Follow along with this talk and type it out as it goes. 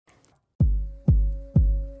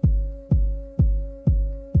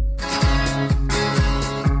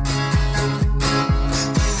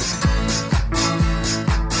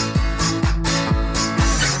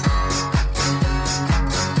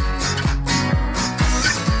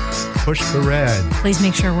push the red. Please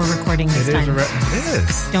make sure we're recording this time. It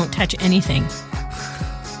is. Don't touch anything.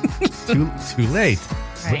 Too late.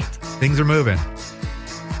 Right. Things are moving.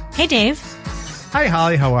 Hey, Dave. Hi,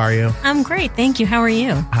 Holly. How are you? I'm great. Thank you. How are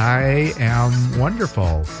you? I am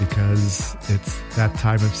wonderful because it's that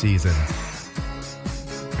time of season.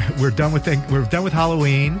 We're done with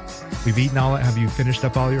Halloween. We've eaten all. Have you finished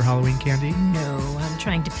up all your Halloween candy? No, I'm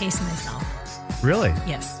trying to pace myself. Really?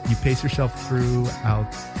 Yes. You pace yourself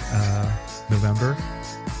throughout November?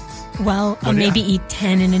 Well, I'll maybe eat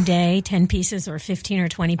 10 in a day, 10 pieces or 15 or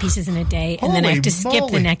 20 pieces in a day, and then I have to skip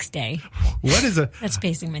the next day. What is That's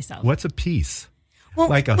pacing myself. What's a piece? Well,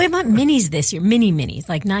 we want minis this year, minis,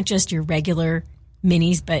 like not just your regular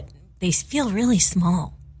minis, but they feel really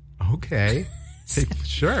small. Okay.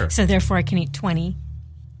 Sure. So therefore I can eat 20.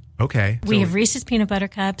 Okay. We have Reese's Peanut Butter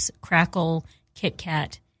Cups, Crackle, Kit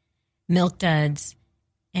Kat, Milk Duds,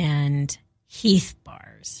 and Heath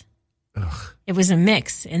bars. Ugh. It was a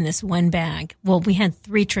mix in this one bag. Well, we had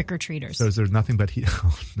 3 trick-or-treaters. So there's nothing but Heath.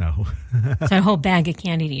 Oh, no. So a whole bag of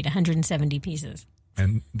candy to eat, 170 pieces.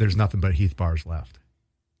 And there's nothing but Heath bars left.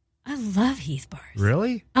 I love Heath bars.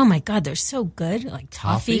 Really? Oh, my God. They're so good. Like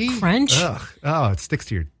toffee crunch. Ugh. Oh, it sticks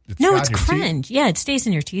to your it's crunch. Yeah, it stays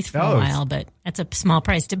in your teeth for a while, but that's a small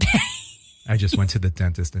price to pay. I just went to the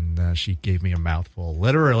dentist and she gave me a mouthful,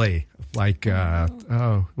 literally. Like,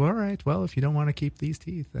 all right. Well, if you don't want to keep these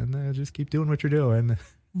teeth, then just keep doing what you're doing.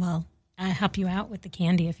 Well, I'll help you out with the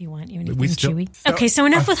candy if you want. You anything chewy? So, okay, so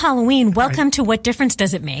enough with Halloween. Welcome to What Difference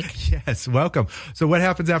Does It Make? Yes, welcome. So what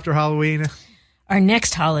happens after Halloween? Our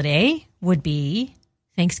next holiday would be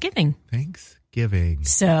Thanksgiving. Thanksgiving.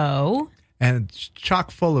 So... And chock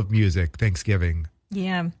full of music, Thanksgiving.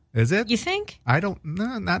 Yeah. Is it? You think?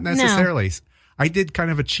 Not necessarily. No. I did kind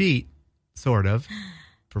of a cheat, sort of,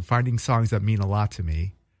 for finding songs that mean a lot to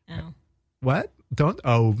me. Oh. What? Don't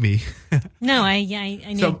owe me. No, I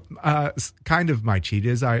need. So, kind of my cheat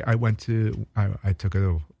is I went to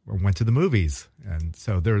the movies, and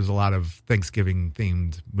so there's a lot of Thanksgiving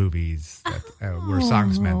themed movies that where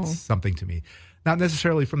songs meant something to me. Not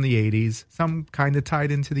necessarily from the 80s. Some kind of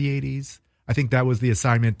tied into the 80s. I think that was the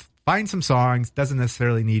assignment. Find some songs. Doesn't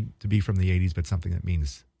necessarily need to be from the 80s, but something that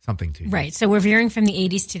means something to you. Right. So we're veering from the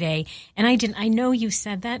 80s today. And I know you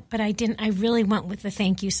said that, but I really went with the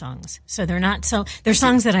thank you songs. So they're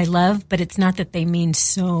songs that I love, but it's not that they mean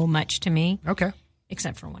so much to me. Okay.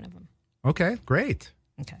 Except for one of them. Okay. Great.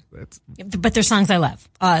 Okay. But they're songs I love.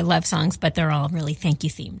 I love songs, but they're all really thank you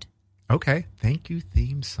themed. Okay. Thank you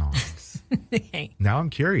theme songs. Okay. Now I'm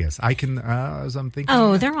curious. I can, as I'm thinking.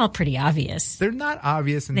 Oh, they're all pretty obvious. They're not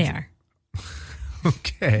obvious. They are.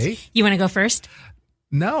 Okay. You want to go first?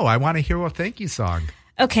 No, I want to hear a thank you song.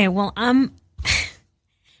 Okay. Well,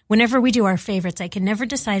 whenever we do our favorites, I can never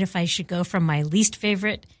decide if I should go from my least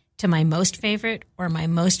favorite to my most favorite or my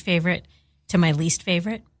most favorite to my least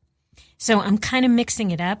favorite. So I'm kind of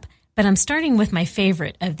mixing it up, but I'm starting with my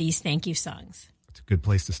favorite of these thank you songs. Good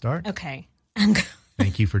place to start. Okay.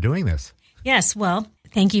 Thank you for doing this. Yes. Well,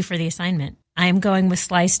 thank you for the assignment. I'm going with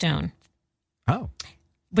Sly Stone. Oh.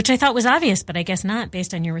 Which I thought was obvious, but I guess not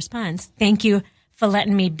based on your response. Thank you for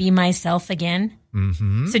letting me be myself again.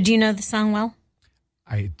 Mm-hmm. So do you know the song well?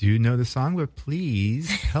 I do know the song, but please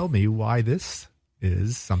tell me why this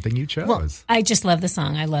is something you chose. Well, I just love the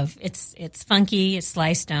song. I love it's funky. It's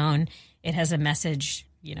Sly Stone. It has a message.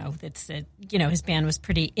 His band was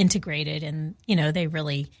pretty integrated and, they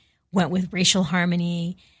really went with racial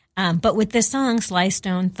harmony. But with this song, Sly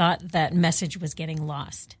Stone thought that message was getting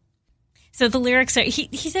lost. So the lyrics are, he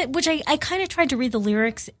said, which I kind of tried to read the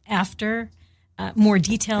lyrics after, more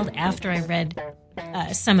detailed after I read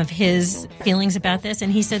some of his feelings about this.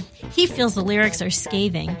 And he said he feels the lyrics are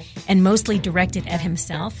scathing and mostly directed at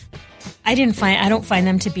himself. I don't find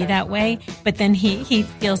them to be that way, but then he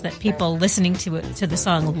feels that people listening to the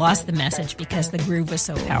song lost the message because the groove was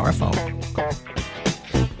so powerful.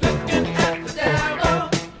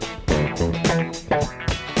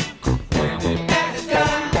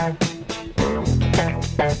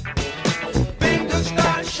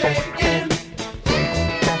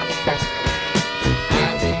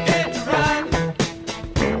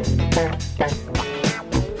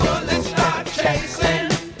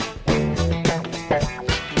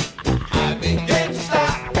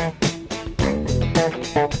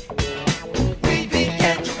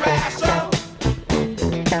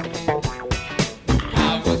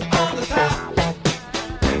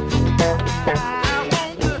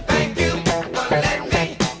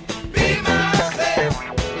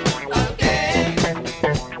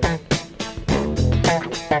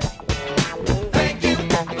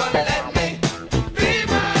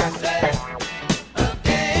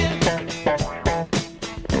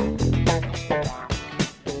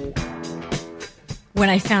 What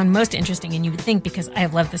I found most interesting, and you would think because I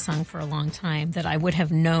have loved the song for a long time, that I would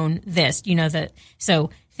have known this. You know that. So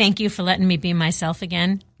thank you for letting me be myself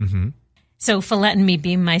again. Mm-hmm. So for letting me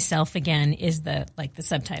be myself again is the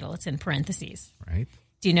subtitle. It's in parentheses. Right.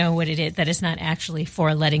 Do you know what it is? That it's not actually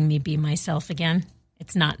for letting me be myself again.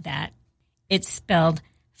 It's not that. It's spelled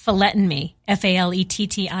Falettin me,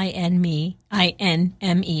 Falettin me,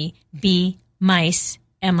 INME, be mice,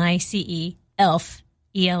 MICE, elf,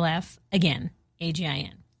 ELF, again,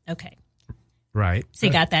 AGIN. Okay. Right. So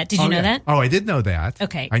you got that. Did you know that? Oh, I did know that.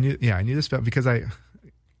 Okay. I knew this spell because I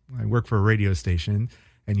work for a radio station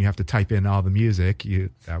and you have to type in all the music.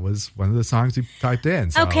 That was one of the songs you typed in.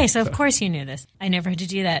 So. Okay, so of course you knew this. I never had to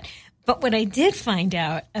do that. But what I did find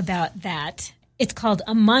out about that, it's called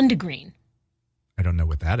a mondegreen. I don't know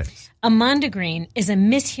what that is. A mondegreen is a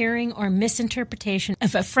mishearing or misinterpretation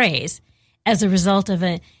of a phrase as a result of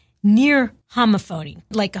a near homophony,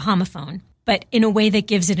 like a homophone, but in a way that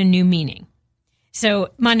gives it a new meaning. So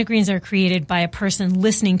mondegreens are created by a person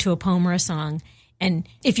listening to a poem or a song, and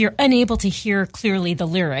if you're unable to hear clearly the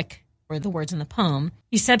lyric or the words in the poem,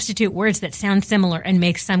 you substitute words that sound similar and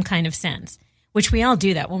make some kind of sense, which we all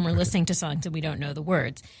do that when we're listening to songs and we don't know the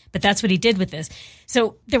words. But that's what he did with this.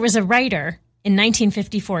 So there was a writer in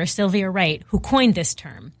 1954, Sylvia Wright, who coined this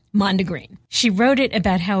term, mondegreen. She wrote it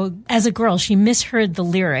about how, as a girl, she misheard the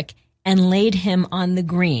lyric and laid him on the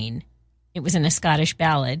green. It was in a Scottish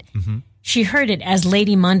ballad. Mm-hmm. She heard it as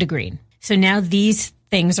Lady Mondegreen. So now these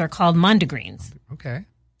things are called mondegreens. Okay.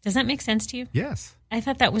 Does that make sense to you? Yes. I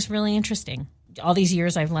thought that was really interesting. All these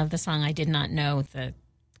years I've loved the song, I did not know the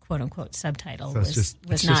quote-unquote subtitle was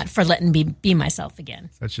not for letting me be myself again.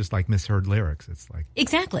 So it's just like misheard lyrics. It's like...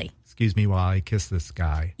 Exactly. Excuse me while I kiss this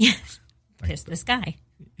guy. Yes. Kiss this guy.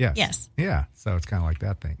 Yes. Yes. Yeah. So it's kind of like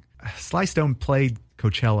that thing. Sly Stone played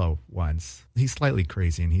Coachella once. He's slightly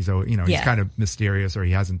crazy and he's kind of mysterious, or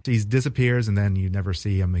he disappears and then you never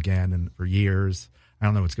see him again and for years. I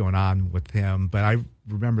don't know what's going on with him, but I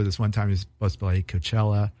remember this one time he was supposed to play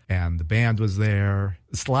Coachella and the band was there.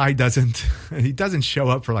 Sly doesn't show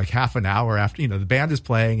up for like half an hour after, the band is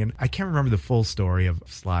playing, and I can't remember the full story of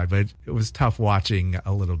Sly, but it was tough watching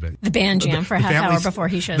a little bit. The band jam for a half hour before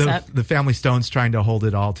he shows up. The Family Stone's trying to hold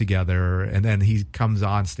it all together, and then he comes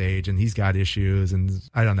on stage and he's got issues, and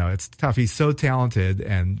I don't know, it's tough. He's so talented,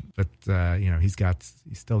 but he's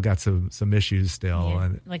still got some issues still, yeah,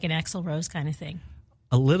 and like an Axl Rose kind of thing.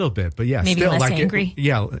 A little bit, but yeah, maybe still less like angry.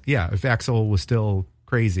 Yeah. If Axl was still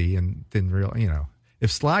crazy and didn't really,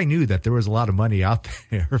 if Sly knew that there was a lot of money out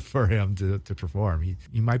there for him to perform,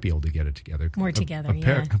 he might be able to get it together. More together,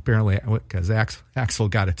 yeah. Apparently, because Axl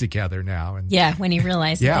got it together now. And yeah, when he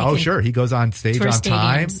realized. Yeah, sure. He goes on stage on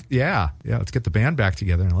time. Stadiums. Yeah. Let's get the band back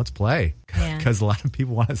together and let's play. Yeah. Because a lot of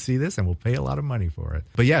people want to see this and we'll pay a lot of money for it.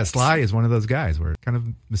 But yeah, Sly is one of those guys where kind of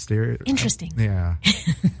mysterious. Interesting. Yeah.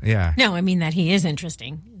 Yeah. No, I mean that he is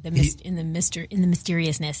interesting. In the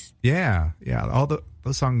mysteriousness. Yeah. All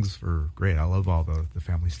those songs were great. I love all the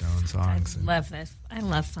Family Stone songs. I love this. I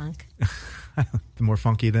love funk. More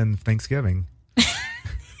funky than Thanksgiving.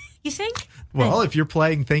 You think? Well, if you're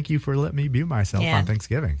playing "Thank You for Letting Me Be Myself" on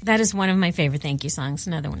Thanksgiving, that is one of my favorite thank you songs.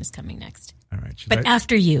 Another one is coming next. All right, but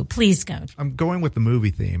after you, please go. I'm going with the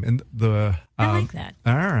movie theme, and I like that.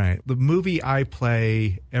 All right, the movie I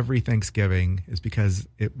play every Thanksgiving is because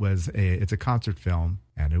it's a concert film,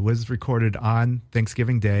 and it was recorded on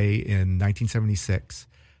Thanksgiving Day in 1976.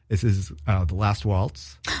 This is The Last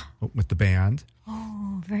Waltz with the band.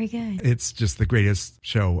 Oh, very good. It's just the greatest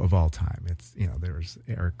show of all time. It's, there's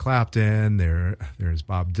Eric Clapton, there's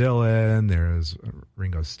Bob Dylan, there's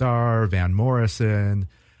Ringo Starr, Van Morrison.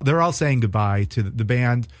 They're all saying goodbye to the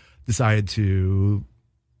band. Decided to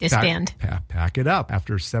disband, pack it up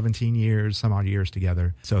after 17 years, some odd years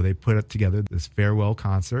together. So they put together this farewell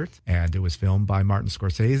concert, and it was filmed by Martin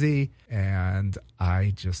Scorsese, and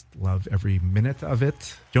I just love every minute of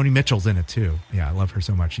it. Joni Mitchell's in it too. Yeah, I love her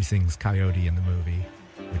so much. She sings Coyote in the movie,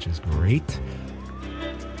 which is great.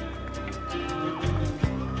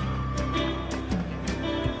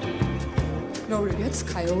 No regrets,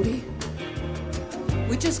 Coyote.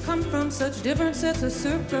 We just come from such different sets of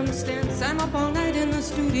circumstance. I'm up all night in the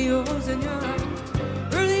studios and you're up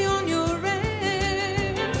early on your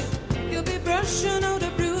ranch. You'll be brushing out a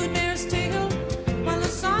broodmare's tail while the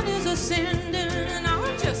sun is ascending, and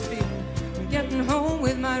I'll just be getting home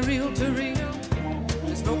with my reel-to-reel.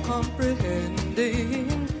 There's no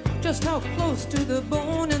comprehending just how close to the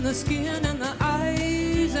bone and the skin and the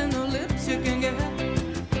eyes and the lips you can get,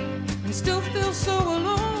 and still feel so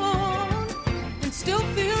alone, and still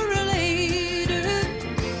feel related,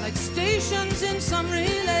 like stations in some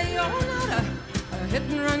relay. Oh, not a hit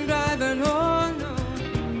and run driver, no, no,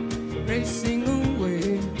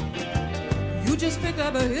 pick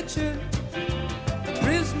up a hitcher,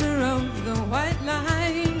 prisoner of the white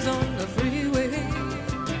lines on the freeway.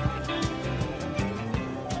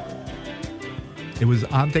 It was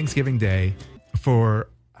on Thanksgiving Day for,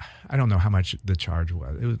 I don't know how much the charge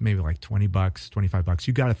was. It was maybe like $20, $25.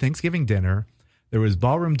 You got a Thanksgiving dinner. There was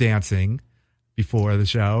ballroom dancing before the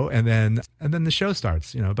show, and then the show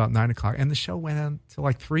starts, about 9 o'clock, and the show went on till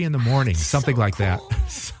like 3 a.m, something like that.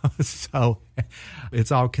 So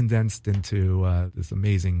it's all condensed into this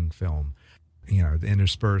amazing film. The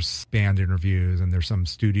interspersed band interviews, and there's some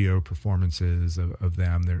studio performances of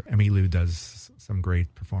them. Emmylou does some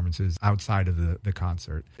great performances outside of the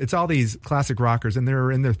concert. It's all these classic rockers, and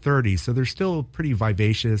they're in their 30s, so they're still pretty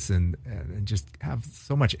vivacious and just have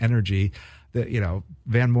so much energy. That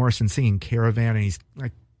Van Morrison singing Caravan, and he's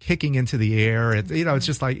like kicking into the air. It's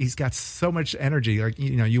just like he's got so much energy. Like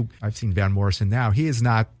I've seen Van Morrison now. He is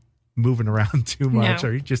not moving around too much,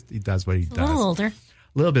 or he does what he does. A little older.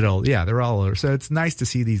 A little bit old. Yeah, they're all older. So it's nice to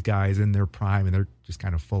see these guys in their prime, and they're just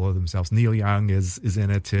kind of full of themselves. Neil Young is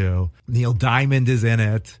in it too. Neil Diamond is in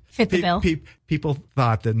it. Fit the bill. People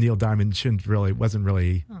thought that Neil Diamond wasn't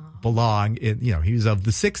really belong in, he was of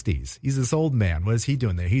the 60s. He's this old man. What is he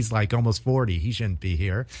doing there? He's like almost 40. He shouldn't be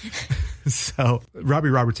here. So Robbie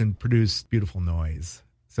Robertson produced Beautiful Noise.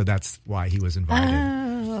 So that's why he was invited.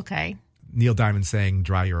 Oh, okay. Neil Diamond sang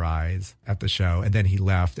Dry Your Eyes at the show, and then he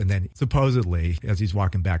left. And then supposedly, as he's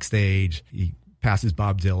walking backstage, he passes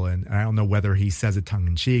Bob Dylan. And I don't know whether he says it tongue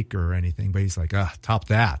in cheek or anything, but he's like, top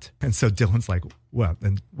that. And so Dylan's like, what?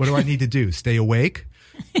 And what do I need to do? Stay awake?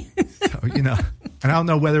 So, and I don't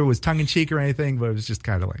know whether it was tongue in cheek or anything, but it was just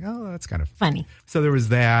kind of like, oh, that's kind of funny. So there was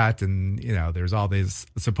that. And, there's all these,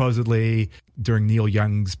 supposedly during Neil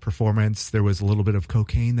Young's performance, there was a little bit of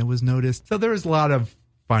cocaine that was noticed. So there was a lot of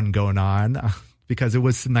fun going on because it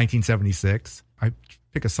was 1976. I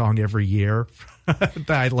pick a song every year that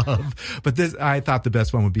I love, but I thought the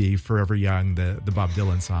best one would be Forever Young, the Bob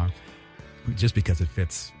Dylan song, just because it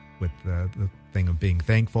fits with the thing of being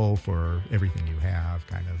thankful for everything you have,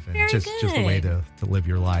 kind of, and just a way to live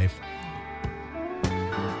your life.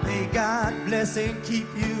 May God bless and keep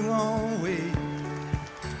you always.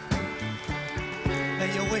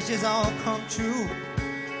 May your wishes all come true.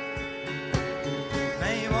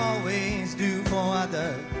 May you always do for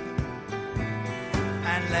others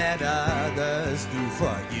and let others do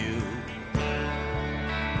for you.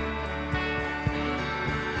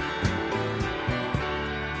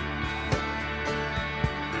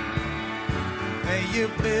 May you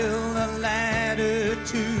build a ladder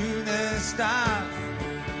to the stars,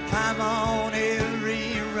 climb on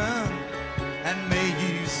every run, and may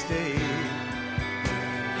you stay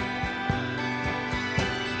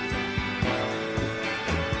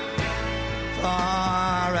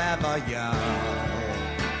forever young.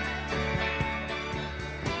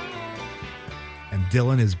 And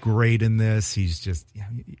Dylan is great in this. He's just,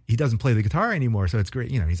 he doesn't play the guitar anymore, so it's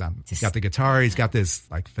great. He's got the guitar. He's got this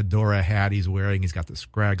like fedora hat he's wearing. He's got the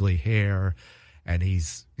scraggly hair, and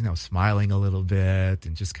he's smiling a little bit,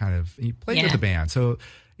 and just kind of he played with the band. So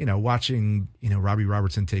watching Robbie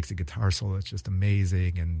Robertson takes a guitar solo, it's just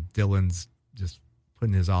amazing, and Dylan's just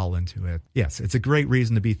putting his all into it. Yes, it's a great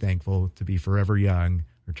reason to be thankful, to be forever young.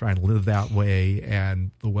 We're trying to live that way.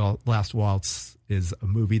 And The Last Waltz is a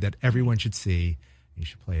movie that everyone should see. You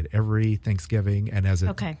should play it every Thanksgiving. And as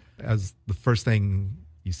the first thing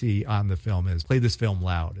you see on the film is play this film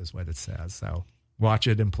loud, is what it says. So watch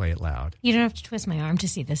it and play it loud. You don't have to twist my arm to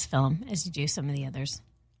see this film as you do some of the others.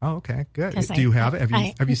 Oh, okay, good. Do you have it?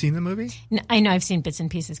 Have you seen the movie? No, I know I've seen bits and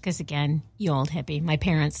pieces because, again, you old hippie. My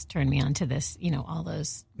parents turned me on to this, all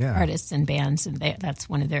those artists and bands, and that's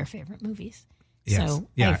one of their favorite movies. Yes. So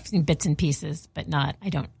I've seen bits and pieces, but I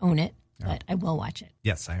don't own it, but I will watch it.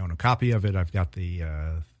 Yes, I own a copy of it. I've got the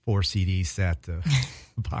 4 CD set, the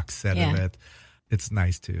box set of it. It's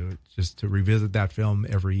nice to revisit that film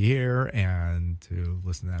every year and to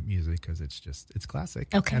listen to that music because it's classic.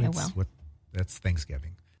 Okay, and I will. That's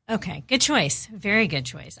Thanksgiving. Okay, good choice. Very good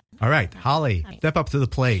choice. All right, Holly, step up to the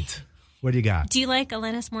plate. What do you got? Do you like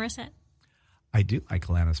Alanis Morissette? I do like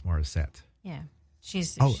Alanis Morissette. Yeah.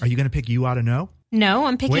 Are you going to pick You Ought to Know? No,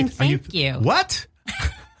 I'm picking Thank You. What?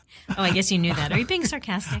 Oh, I guess you knew that. Are you being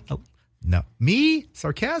sarcastic? No. Me?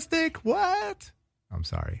 Sarcastic? What? I'm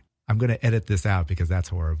sorry. I'm going to edit this out because that's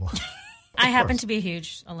horrible. I happen to be a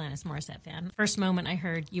huge Alanis Morissette fan. First moment I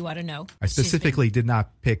heard You Ought to Know. I specifically did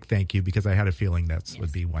not pick Thank You because I had a feeling that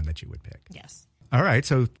would be one that you would pick. Yes. All right.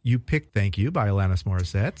 So you picked Thank You by Alanis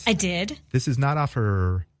Morissette. I did. This is not off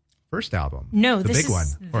her first album. No, the big one.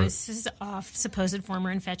 This is off Supposed Former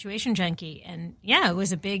Infatuation Junkie. And it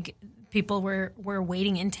was a big people were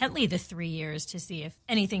waiting intently the 3 years to see if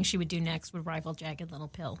anything she would do next would rival Jagged Little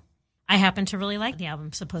Pill. I happen to really like the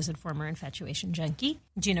album Supposed Former Infatuation Junkie.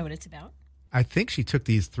 Do you know what it's about? I think she took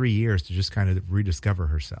these 3 years to just kind of rediscover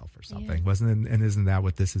herself or something. Yeah. Wasn't it? And isn't that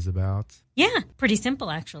what this is about? Yeah, pretty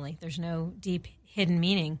simple, actually. There's no deep hidden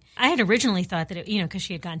meaning. I had originally thought that, because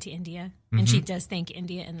she had gone to India, and she does thank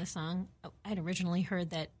India in the song. I had originally heard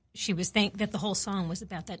that she was that the whole song was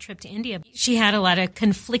about that trip to India. She had a lot of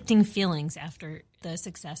conflicting feelings after the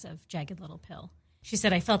success of Jagged Little Pill. She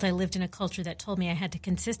said, I felt I lived in a culture that told me I had to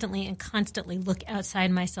consistently and constantly look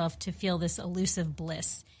outside myself to feel this elusive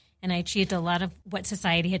bliss. And I achieved a lot of what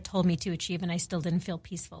society had told me to achieve, and I still didn't feel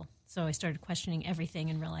peaceful. So I started questioning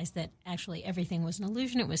everything and realized that actually everything was an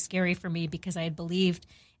illusion. It was scary for me because I had believed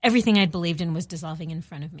everything I'd believed in was dissolving in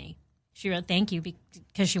front of me. She wrote thank you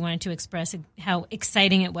because she wanted to express how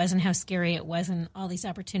exciting it was and how scary it was and all these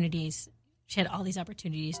opportunities. She had all these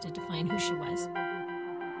opportunities to define who she was.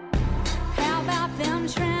 How about them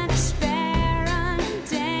transparent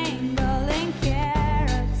dangling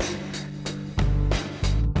carrots?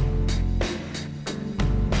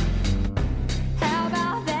 How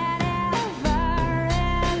about that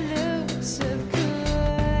ever elusive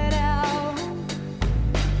kudo?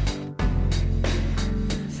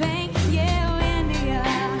 Thank you, India.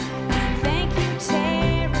 Thank you,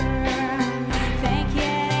 terror. Thank you,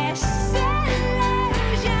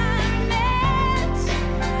 disillusionment.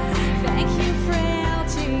 Thank you,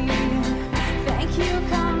 frailty. Thank you,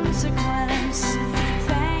 consequence.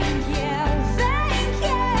 Thank you,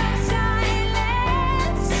 silence.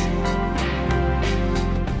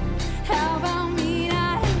 How about me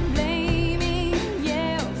not blaming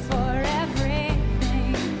you for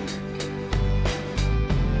everything?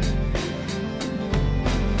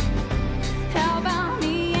 How about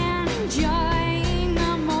me enjoying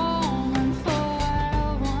the moment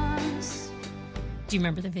for once? Do you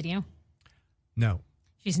remember the video? No.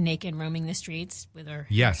 She's naked roaming the streets with her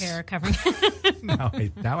Yes. hair covering.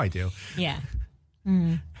 Now I do. Yeah.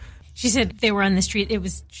 She said they were on the street. It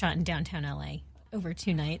was shot in downtown L.A. over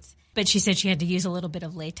 2 nights. But she said she had to use a little bit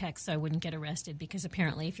of latex so I wouldn't get arrested because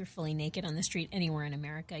apparently if you're fully naked on the street anywhere in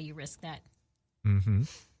America, you risk that. Mm-hmm.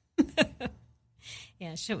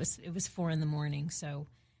 Yeah, so it was 4 a.m, so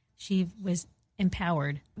she was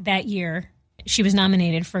empowered. That year, she was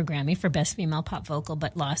nominated for a Grammy for Best Female Pop Vocal,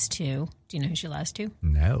 but lost to, do you know who she lost to?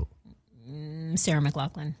 No. Sarah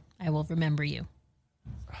McLachlan, I Will Remember You.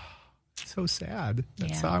 So sad.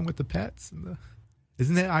 That Yeah. song with the pets and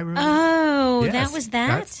isn't it? I remember. Oh, Yes, that was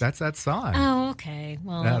that? That's that song. Oh, okay.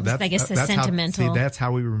 Well, Yeah, it was, I guess the sentimental. How, see, that's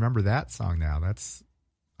how we remember that song now.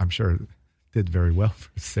 I'm sure it did very well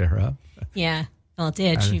for Sarah. Yeah, well, it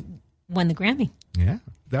did. She won the Grammy. Yeah.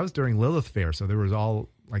 That was during Lilith Fair. So there was all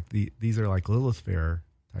like these are like Lilith Fair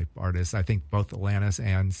type artists. I think both Alanis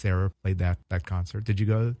and Sarah played that concert. Did you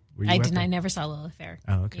go? I didn't. I never saw Lilith Fair.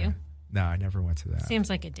 Oh, okay. You? No, I never went to that. Seems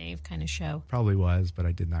like a Dave kind of show. Probably was, but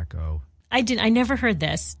I did not go. I never heard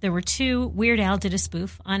this. There were 2. Weird Al did a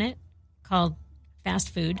spoof on it called Fast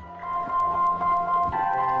Food.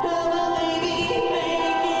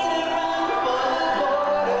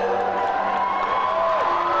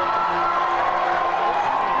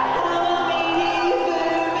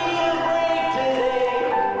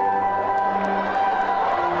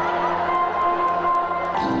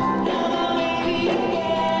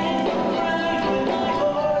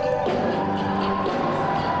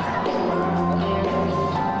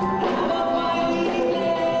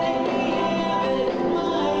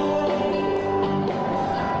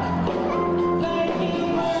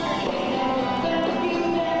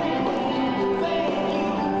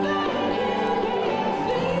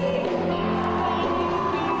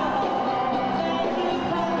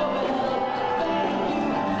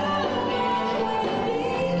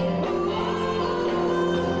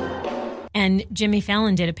 And Jimmy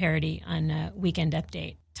Fallon did a parody on Weekend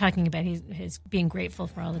Update, talking about his being grateful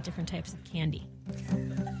for all the different types of candy.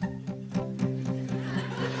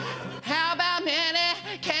 How about many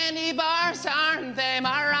candy bars, aren't they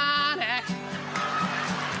moronic?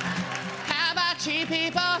 How about cheap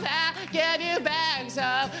people that give you bags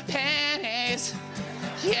of pennies?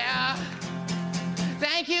 Yeah.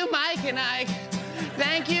 Thank you, Mike and Ike.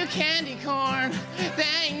 Thank you, candy corn.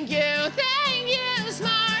 Thank you,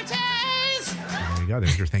 Smarties. There you go.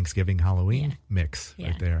 There's your Thanksgiving Halloween mix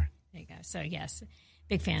right there. There you go. So, yes,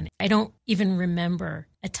 big fan. I don't even remember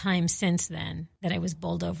a time since then that I was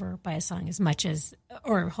bowled over by a song as much as,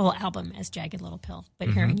 or a whole album as Jagged Little Pill. But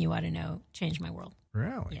Hearing You Ought to Know changed my world.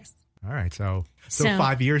 Really? Yes. All right. So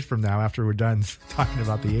 5 years from now, after we're done talking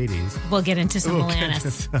about the 80s, We'll get into some we'll get Alanis.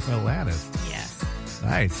 into some Alanis. Yes.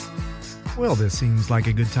 Nice. Well, this seems like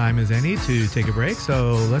a good time as any to take a break,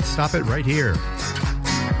 so let's stop it right here.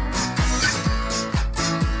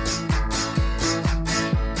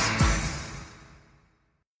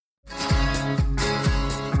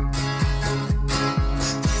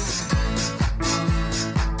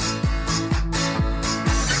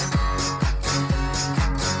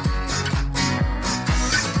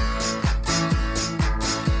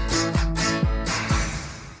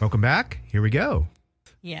 Welcome back. Here we go.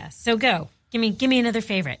 Yeah. So go. Give me another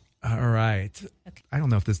favorite. All right. Okay. I don't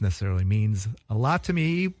know if this necessarily means a lot to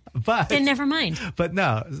me, but Then never mind. But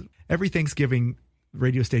no, every Thanksgiving,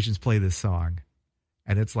 radio stations play this song,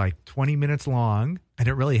 and it's like 20 minutes long, and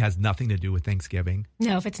it really has nothing to do with Thanksgiving.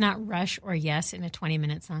 No, if it's not Rush or Yes in a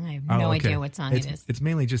 20-minute song, I have Oh, no okay. idea what song it is. It's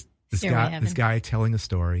mainly just this Stairway to guy, Heaven. this guy telling a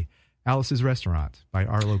story. Alice's Restaurant by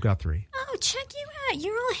Arlo Guthrie. Oh, check you out.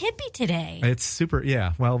 You're all hippie today. It's super,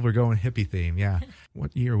 yeah. Well, we're going hippie theme, yeah.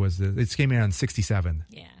 What year was this? It came out in 1967.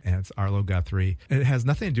 Yeah. And it's Arlo Guthrie. It has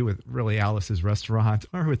nothing to do with really Alice's Restaurant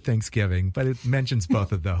or with Thanksgiving, but it mentions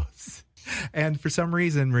both of those. And for some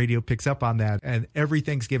reason, radio picks up on that. And every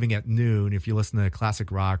Thanksgiving at noon, if you listen to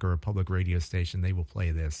classic rock or a public radio station, they will play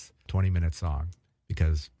this 20-minute song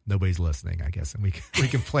because nobody's listening, I guess. And we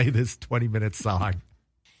can play this 20-minute song.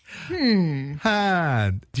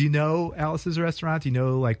 Huh. Do you know Alice's Restaurant? Do you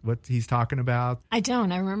know like what he's talking about? I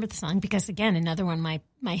don't. I remember the song because, again, another one my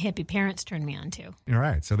hippie parents turned me on to. All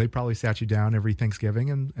right. So they probably sat you down every Thanksgiving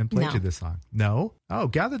and played No. you this song. No? Oh,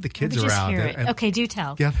 gather the kids Let me just around. hear it. and- Okay, do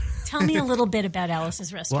tell. Yeah. Tell me a little bit about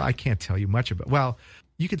Alice's Well, Restaurant. I can't tell you much about. Well,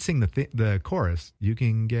 you could sing the chorus. You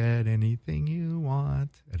can get anything you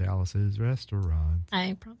want at Alice's Restaurant.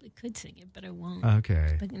 I probably could sing it, but I won't.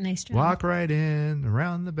 Okay. But nice job. Walk right in,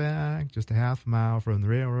 around the back, just a half mile from the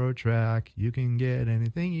railroad track. You can get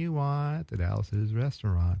anything you want at Alice's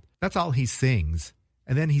Restaurant. That's all he sings.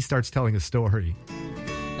 And then he starts telling a story.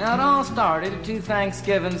 Now it all started 2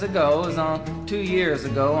 Thanksgivings ago. It was on 2 years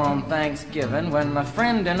ago on Thanksgiving when my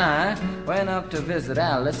friend and I went up to visit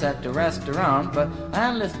Alice at the restaurant. But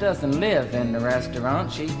Alice doesn't live in the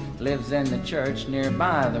restaurant. She lives in the church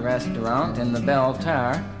nearby the restaurant in the bell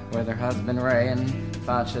tower with her husband Ray and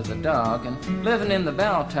Facha the dog. And living in the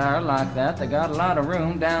bell tower like that, they got a lot of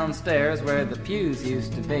room downstairs where the pews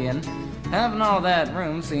used to be. And having all that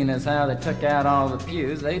room, seeing as how they took out all the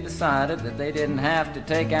pews, they decided that they didn't have to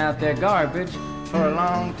take out their garbage for a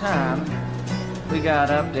long time. We got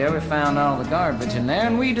up there, we found all the garbage in there,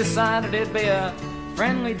 and we decided it'd be a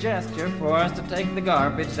friendly gesture for us to take the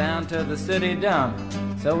garbage down to the city dump.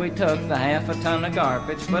 So we took the half a ton of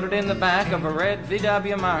garbage, put it in the back of a red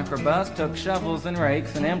VW microbus, took shovels and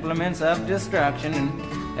rakes and implements of destruction, and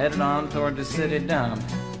headed on toward the city dump.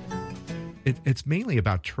 It's mainly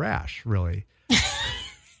about trash, really.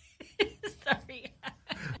 Sorry.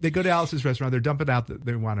 They go to Alice's Restaurant. They're dumping out.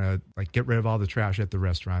 They want to like get rid of all the trash at the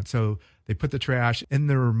restaurant. So they put the trash in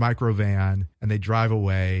their micro van and they drive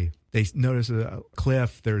away. They notice a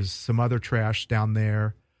cliff. There's some other trash down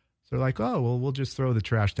there. So they're like, oh, well, we'll just throw the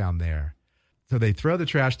trash down there. So they throw the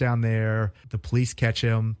trash down there. The police catch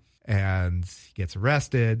him and he gets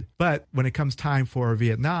arrested. But when it comes time for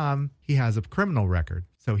Vietnam, he has a criminal record.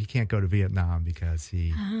 So he can't go to Vietnam because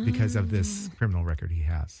of this criminal record he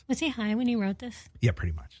has. Was he high when he wrote this? Yeah,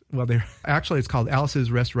 pretty much. Well, actually it's called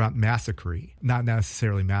Alice's Restaurant Massacre. Not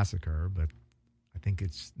necessarily massacre, but I think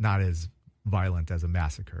it's not as violent as a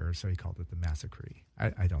massacre, so he called it the Massacre.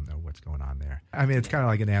 I don't know what's going on there. I mean, it's kind of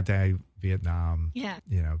like an anti-Vietnam, Yeah.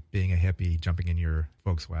 Being a hippie, jumping in your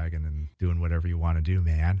Volkswagen and doing whatever you want to do,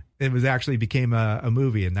 man. It was actually became a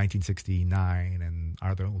movie in 1969, and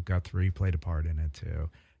Arlo Guthrie played a part in it too.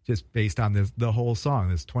 Just based on the whole song,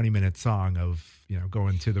 this 20-minute song of,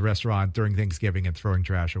 going to the restaurant during Thanksgiving and throwing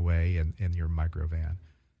trash away in your micro van.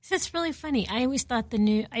 So it's really funny. I always thought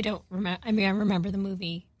I don't remember. I remember the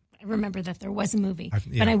movie. I remember that there was a movie,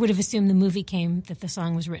 but I would have assumed the movie that the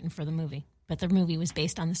song was written for the movie. But the movie was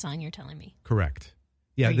based on the song you're telling me. Correct.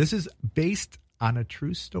 Yeah, this is based on a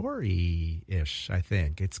true story-ish, I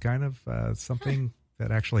think. It's kind of something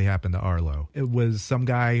that actually happened to Arlo. It was some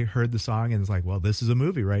guy heard the song and was like, well, this is a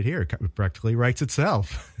movie right here. It practically writes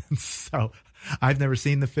itself. So I've never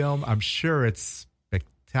seen the film. I'm sure it's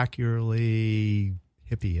spectacularly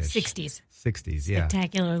hippie-ish. 60s. 60s, yeah.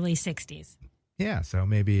 Spectacularly 60s. Yeah, so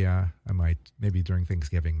maybe maybe during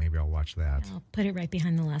Thanksgiving, maybe I'll watch that. I'll put it right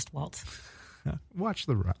behind the last waltz. Watch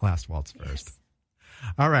the last waltz first. Yes.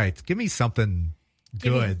 All right, give me something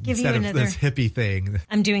good give you instead of another, this hippie thing.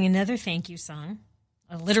 I'm doing another thank you song,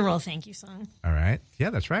 a literal thank you song. All right. Yeah,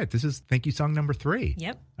 that's right. This is thank you song number 3.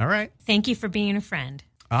 Yep. All right. Thank you for being a friend.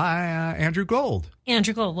 Andrew Gold.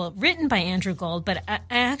 Andrew Gold. Well, written by Andrew Gold, but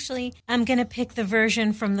I'm going to pick the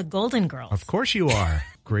version from the Golden Girls. Of course you are.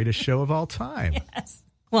 Greatest show of all time. Yes.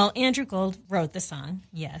 Well, Andrew Gold wrote the song,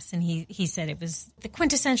 yes, and he said it was the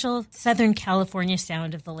quintessential Southern California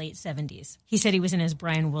sound of the late 70s. He said he was in his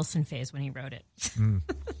Brian Wilson phase when he wrote it.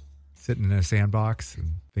 Sitting in a sandbox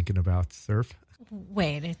and thinking about surf.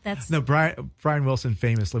 Wait, that's... No, Brian Wilson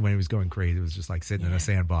famously, when he was going crazy, was just like sitting in a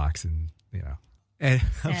sandbox and, And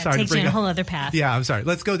I'm sorry to takes bring you on a whole other path. Yeah, I'm sorry.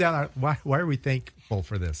 Let's go down. Why are we thankful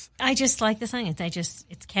for this? I just like the song.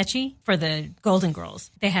 It's catchy. For the Golden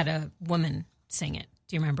Girls, they had a woman sing it.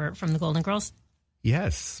 Do you remember it from the Golden Girls?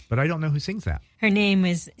 Yes, but I don't know who sings that. Her name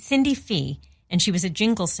is Cindy Fee, and she was a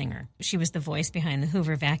jingle singer. She was the voice behind the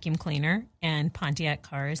Hoover vacuum cleaner and Pontiac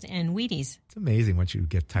cars and Wheaties. It's amazing once you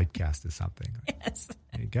get typecast as something. Yes.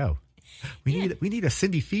 There you go. We need a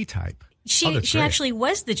Cindy Fee type. She actually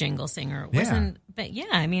was the jingle singer. It wasn't, Yeah. But yeah,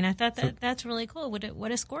 I mean, I thought that's really cool.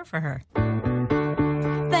 What a score for her.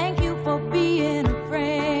 Thank you for being a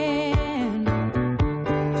friend.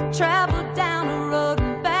 Travel down the road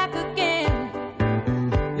and back again.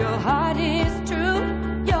 Your heart is true.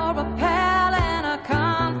 You're a pal and a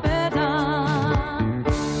confidant.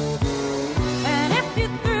 And if you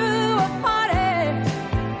threw a party,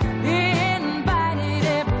 invited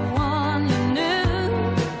everyone you knew,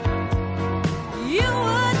 you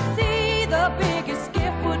would see the biggest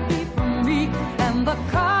gift would be from me, and the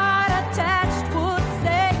card attached would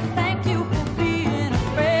say, thank you for being a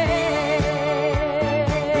friend.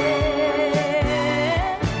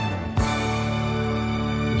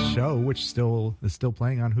 The show, which is still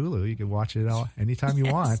playing on Hulu. You can watch it anytime you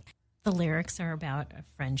want. The lyrics are about a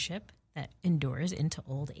friendship that endures into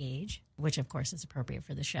old age, which of course is appropriate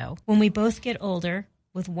for the show. When we both get older,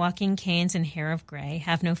 with walking canes and hair of gray,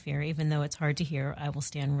 have no fear, even though it's hard to hear, I will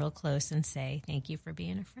stand real close and say, thank you for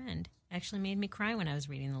being a friend. Actually made me cry when I was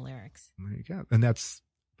reading the lyrics. There you go. And that's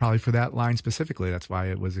probably for that line specifically. That's why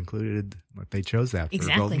it was included. They chose that for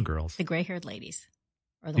Exactly. Golden Girls. The gray-haired ladies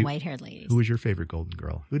or the white-haired ladies. Who was your favorite Golden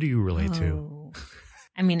Girl? Who do you relate to? Oh.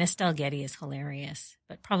 I mean, Estelle Getty is hilarious,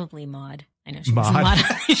 but probably Maude. I know she Maude? was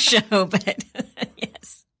Maude on the show, but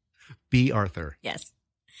yes. B. Arthur. Yes.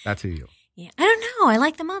 That's who you. Yeah. I don't know. I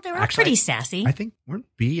like them all. They're all Actually, pretty sassy. I think weren't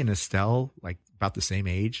B and Estelle like about the same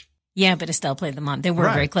age? Yeah, but Estelle played the mom. They were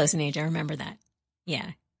Right. very close in age. I remember that.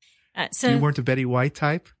 Yeah. You weren't a Betty White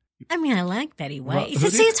type? I mean, I like Betty White. Well, who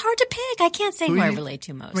See, did- it's hard to pick. I can't say who I you- relate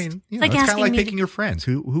to most. I mean, it's it's like kind of asking like me picking your friends.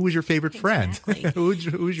 Who was your favorite Exactly. friend? who's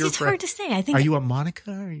your it's friend? hard to say. I think Are you a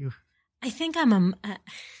Monica? Are you? I think I'm a. We're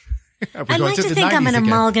I going like to the think I'm 90s an again.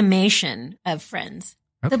 amalgamation of friends,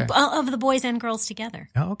 Okay. of the boys and girls together.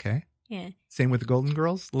 Oh, okay. Yeah, Same with the Golden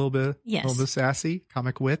Girls. A little bit, Yes. a little bit sassy,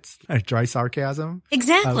 comic wits, dry sarcasm.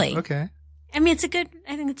 exactly. Okay. I mean, I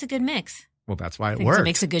think it's a good mix. Well, that's why I it think works. it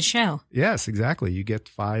makes a good show. Yes, exactly. You get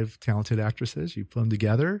 5 talented actresses, you put them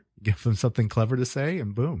together, give them something clever to say,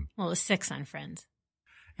 and boom. Well, it was 6 on Friends.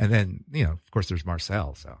 And then, of course, there's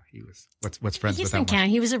Marcel. So he was what's friends He with doesn't that count.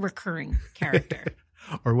 He was a recurring character.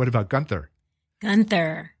 Or what about Gunther?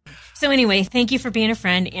 Gunther. So anyway, thank you for being a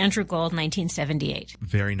friend. Andrew Gold, 1978.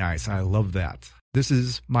 Very nice. I love that. This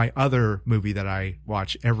is my other movie that I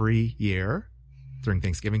watch every year during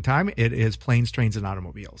Thanksgiving time. It is Planes, Trains, and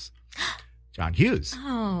Automobiles. John Hughes.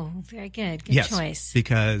 Oh, very good. Good Yes, choice.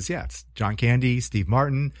 because it's John Candy, Steve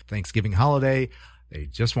Martin, Thanksgiving holiday. They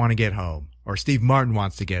just want to get home, or Steve Martin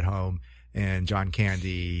wants to get home, and John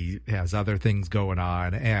Candy has other things going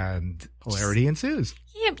on, and hilarity ensues.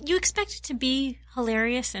 Yeah, you expect it to be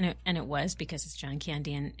hilarious, and it was because it's John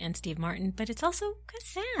Candy and Steve Martin, but it's also kind of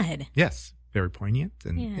sad. Yes, very poignant,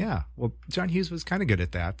 and Yeah. well, John Hughes was kind of good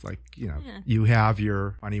at that. Like Yeah. you have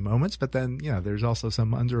your funny moments, but then there's also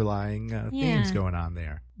some underlying themes Yeah. going on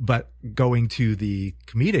there. But going to the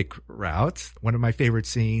comedic route, one of my favorite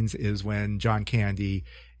scenes is when John Candy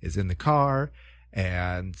is in the car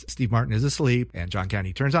and Steve Martin is asleep, and John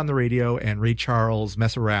Candy turns on the radio, and Ray Charles'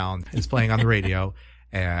 Mess Around is playing on the radio,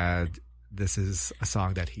 and this is a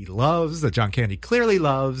song that he loves, that John Candy clearly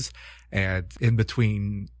loves, and in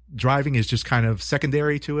between driving is just kind of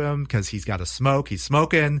secondary to him because he's got to smoke. He's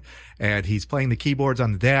smoking and he's playing the keyboards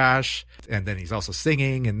on the dash, and then he's also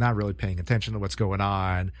singing and not really paying attention to what's going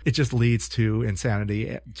on. It just leads to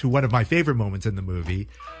insanity, to one of my favorite moments in the movie.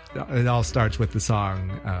 It all starts with the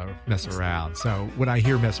song Mess Around. So when I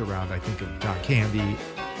hear Mess Around, I think of John Candy.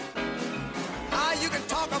 You can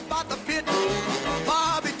talk about the pit,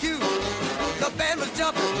 barbecue, the band was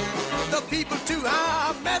jumping, the people too.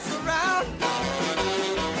 Mess around.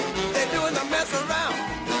 They're doing the mess around.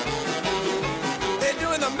 They're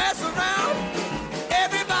doing the mess around.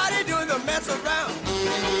 Everybody doing the mess around.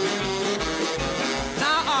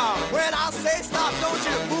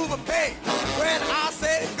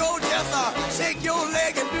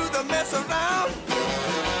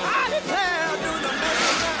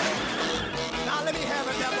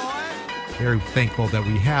 very thankful that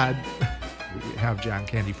we have John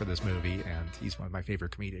Candy for this movie, and he's one of my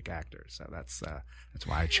favorite comedic actors. So that's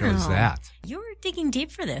why I chose that. You're digging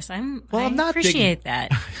deep for this. I'm I not appreciate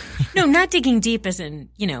that. No, not digging deep as in,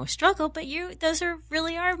 struggle, but those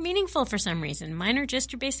really are meaningful for some reason. Mine are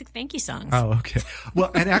just your basic thank you songs. Oh, okay. Well,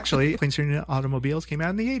 and actually, Planes, Trains, and Automobiles came out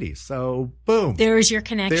in the 80s. So, boom. There's your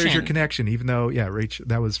connection. There's your connection, even though, Rach,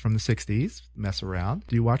 that was from the 60s. Mess around.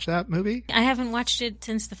 Do you watch that movie? I haven't watched it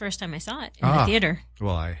since the first time I saw it in the theater.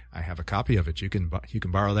 Well, I have a copy of it. You can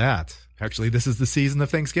borrow that. Actually, this is the season of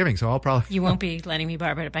Thanksgiving, so I'll probably... You won't be letting me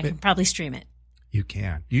borrow it, but I can probably stream it. You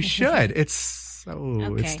can. You should. It's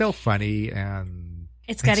still funny, and...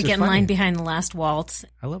 It's got to get in line behind the last waltz.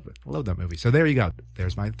 I love it. I love that movie. So there you go.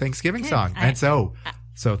 There's my Thanksgiving song. And so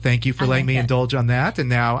thank you for letting me indulge on that. And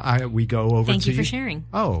now we go over Thank you for sharing.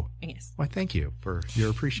 Oh. Yes. Well, thank you for your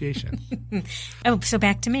appreciation. So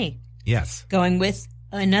back to me. Yes. Going with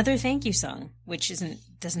another thank you song, which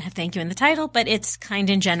doesn't have thank you in the title, but it's Kind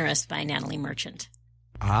and Generous by Natalie Merchant.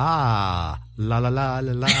 La la la la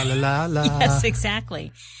la la la. Yes,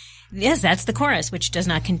 exactly. Yes, that's the chorus, which does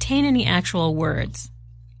not contain any actual words.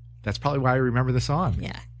 That's probably why I remember the song.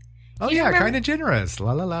 Yeah. Oh, yeah, Kind of Generous.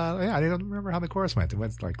 La la la. Yeah, I don't remember how the chorus went. It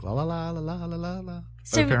went like la la la la la la la. But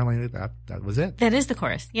so apparently that was it. That is the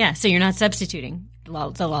chorus. Yeah, so you're not substituting the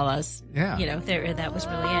la-las. Yeah. That was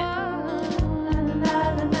really it.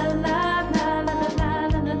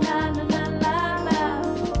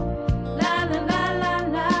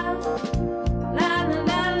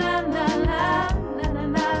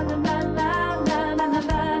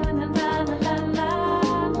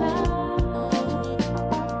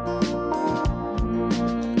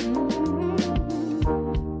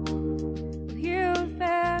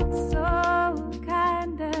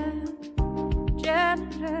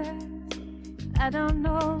 I don't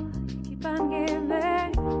know, keep on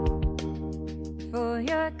giving. For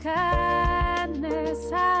your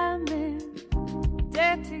kindness, I'm in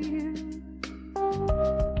debt to you.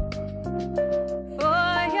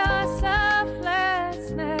 For your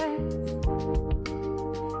selflessness,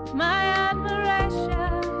 my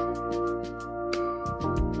admiration.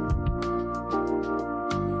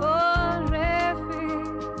 For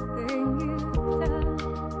everything you've done,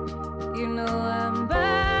 you know I'm bound.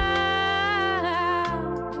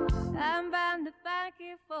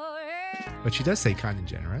 But she does say Kind and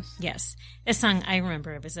Generous. Yes. This song, I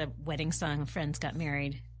remember, it was a wedding song. Friends got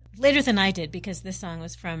married later than I did because this song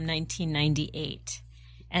was from 1998.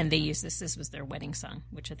 And they used this. This was their wedding song,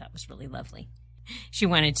 which I thought was really lovely. She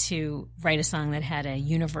wanted to write a song that had a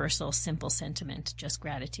universal, simple sentiment, just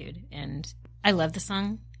gratitude. And I love the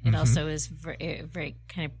song. It also is very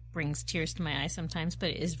kind of brings tears to my eyes sometimes, but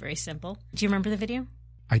it is very simple. Do you remember the video?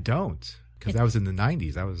 I don't, because that was in the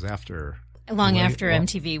 90s. That was after... Long after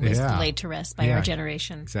MTV was laid to rest by our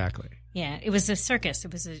generation. Exactly. Yeah, it was a circus.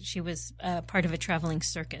 She was part of a traveling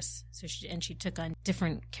circus. So she took on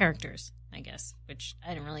different characters, I guess, which I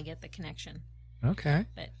didn't really get the connection. Okay.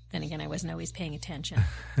 But then again, I wasn't always paying attention.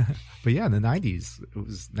 But yeah, in the 90s,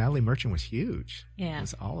 Natalie Merchant was huge. Yeah. It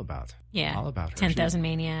was all about her. 10,000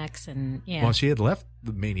 Maniacs and Well, she had left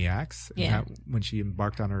the Maniacs when she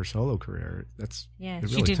embarked on her solo career. It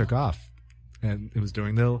really took off. And it was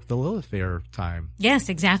during the Lilith Fair time. Yes,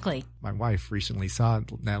 exactly. My wife recently saw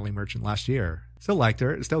Natalie Merchant last year. Still liked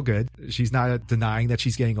her. Still good. She's not denying that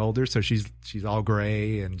she's getting older, so she's all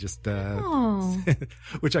gray and just...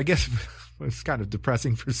 which I guess was kind of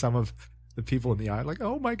depressing for some of the people in the aisle. Like,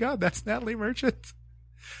 oh my God, that's Natalie Merchant.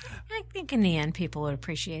 I think in the end people would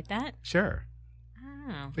appreciate that. Sure.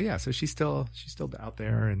 Oh. But yeah, so she's still out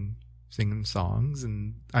there and singing songs.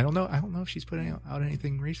 And I don't know if she's putting out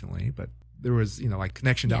anything recently, but... There was, like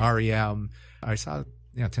connection to REM. I saw,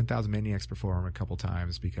 10,000 Maniacs perform a couple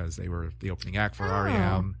times because they were the opening act for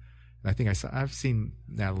REM. And I think I've seen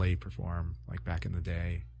Natalie perform like back in the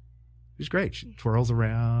day. She's great. She twirls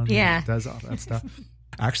around. Yeah. Does all that stuff.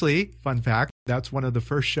 Actually, fun fact, that's one of the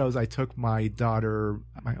first shows I took my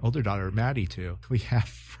older daughter, Maddie, to. We have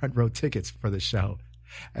front row tickets for the show.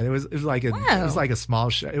 And it was like a small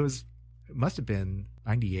show. It must have been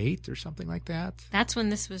 98 or something like that. That's when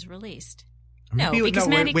this was released. Maddie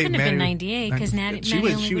couldn't have been 98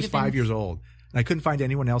 because she was 5 years old. And I couldn't find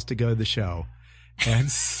anyone else to go to the show. And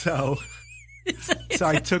so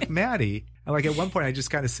I took Maddie. And like at one point I just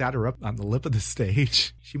kind of sat her up on the lip of the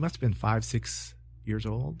stage. She must have been 5-6 years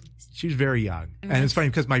old. She was very young. And it's funny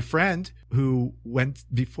because my friend who went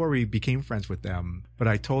before we became friends with them, but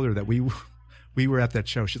I told her that we were at that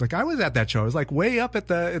show. She's like, I was at that show. I was like way up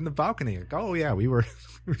in the balcony. Like, oh yeah, we were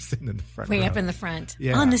sitting in the front. Way row. up in the front.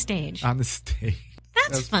 Yeah. On the stage. On the stage.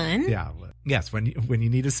 That's fun. Yeah. Yes. When you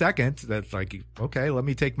need a second, that's like, okay, let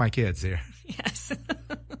me take my kids here. Yes.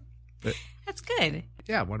 But- That's good.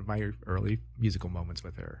 Yeah. One of my early musical moments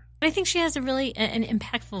with her. But I think she has a really an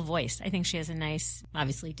impactful voice. I think she has a nice,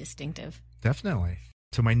 obviously distinctive. Definitely.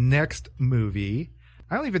 So my next movie,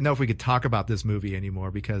 I don't even know if we could talk about this movie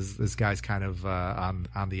anymore because this guy's kind of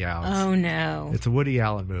on the outs. Oh no. It's a Woody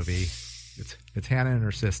Allen movie. It's Hannah and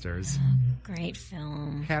Her Sisters. Great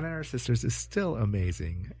film. Hannah and Her Sisters is still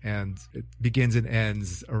amazing, and it begins and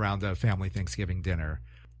ends around a family Thanksgiving dinner.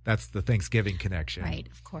 That's the Thanksgiving connection. Right,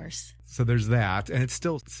 of course. So there's that, and it's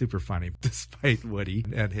still super funny despite Woody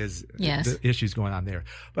and his the issues going on there.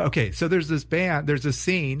 But okay, so there's this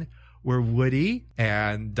scene where Woody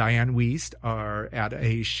and Diane Wiest are at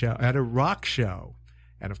a rock show.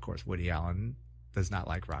 And of course, Woody Allen does not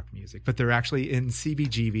like rock music, but they're actually in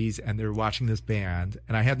CBGBs and they're watching this band.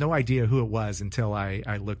 And I had no idea who it was until I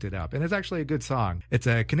looked it up. And it's actually a good song. It's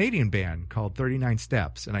a Canadian band called 39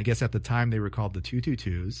 Steps. And I guess at the time they were called the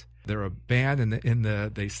 222s. They're a band and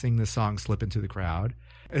they sing the song Slip Into the Crowd.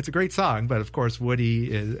 It's a great song, but of course Woody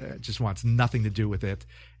just wants nothing to do with it.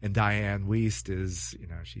 And Diane Wiest is,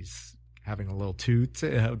 she's having a little toot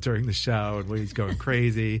during the show, and Woody's going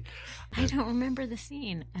crazy. I don't remember the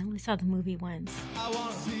scene. I only saw the movie once. I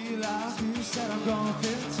wanna be like you said I'm gonna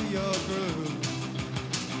fit into your groove.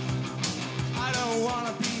 I don't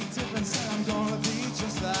wanna be different, said I'm gonna be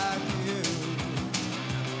just like you.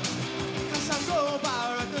 Cause I'm so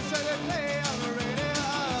by records that they play on the radio.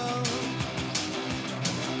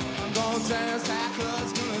 I'm gonna dance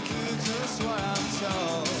backwards, gonna do just what I'm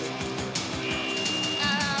told.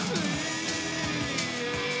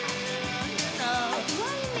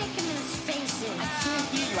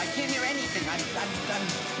 I can't hear anything. I'm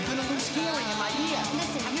gonna lose hearing in my ear.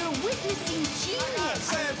 Listen, you're a witnessing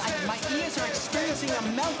genius. My ears are experiencing a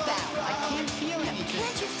meltdown. I can't feel anything.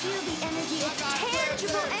 Can't you feel the energy? It's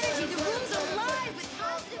tangible energy. The room's alive with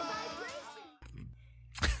positive vibration.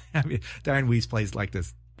 I mean, Diane Wiest plays like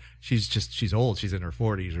this. She's old. She's in her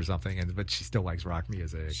 40s or something, but she still likes rock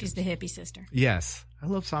music. She's the hippie sister. Yes. I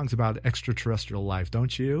love songs about extraterrestrial life,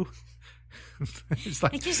 don't you?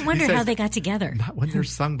 I just wonder how they got together. Not when they're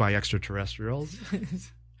sung by extraterrestrials.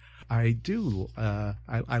 I do.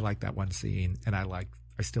 I like that one scene, and I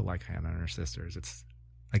still like Hannah and Her Sisters. It's,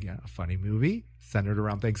 again, a funny movie centered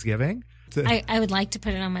around Thanksgiving. I would like to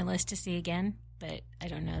put it on my list to see again, but I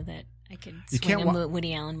don't know that I could swing a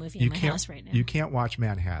Woody Allen movie in my house right now. You can't watch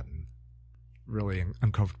Manhattan. Really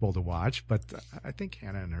uncomfortable to watch, but I think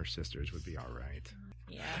Hannah and Her Sisters would be all right.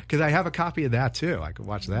 Yeah. Because I have a copy of that too. I could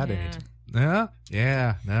watch that anytime. No?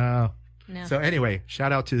 Yeah, no. So anyway,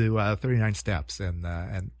 shout out to 39 Steps and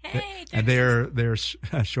their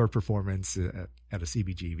short performance at a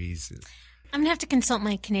CBGB's. I'm gonna have to consult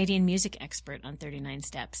my Canadian music expert on 39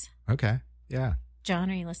 Steps. Okay, yeah. John,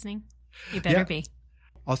 are you listening? You better be.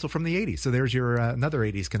 Also from the 80s. So there's your another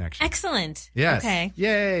 80s connection. Excellent. Yes. Okay.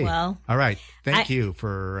 Yay. Well. All right. Thank you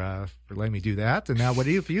for letting me do that. And now what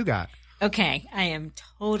do you got? Okay, I am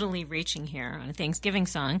totally reaching here on a Thanksgiving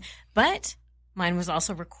song, but mine was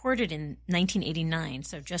also recorded in 1989,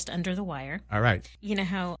 so just under the wire. All right. You know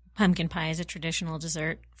how pumpkin pie is a traditional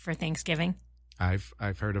dessert for Thanksgiving? I've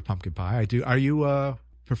heard of pumpkin pie. I do. Are you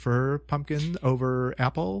prefer pumpkin over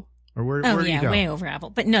apple, or where are you going? Way over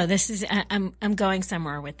apple. But no, this is I'm going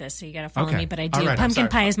somewhere with this, so you got to follow me. But I do. All right, pumpkin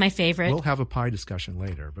pie is my favorite. We'll have a pie discussion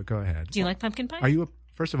later, but go ahead. Do you like pumpkin pie? Are you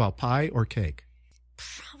first of all pie or cake?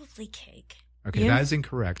 Probably cake. Okay, that is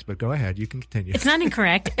incorrect, but go ahead. You can continue. It's not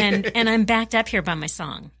incorrect, and I'm backed up here by my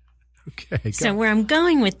song. Okay. So where I'm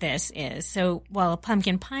going with this is, while a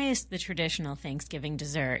pumpkin pie is the traditional Thanksgiving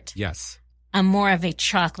dessert, yes, I'm more of a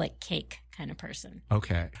chocolate cake kind of person.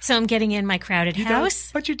 Okay. So I'm getting in my crowded house.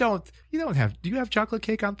 But you don't have, do you have chocolate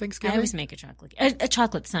cake on Thanksgiving? I always make a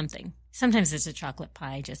chocolate something. Sometimes it's a chocolate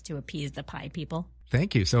pie just to appease the pie people.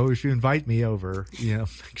 Thank you. So if you invite me over, make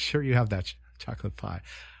sure you have that chocolate pie.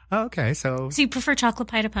 Oh, okay. So you prefer chocolate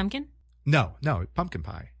pie to pumpkin? No, pumpkin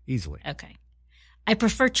pie, easily. Okay. I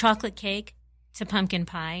prefer chocolate cake to pumpkin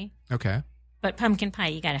pie. Okay. But pumpkin pie,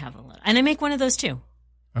 you got to have a little. And I make one of those too.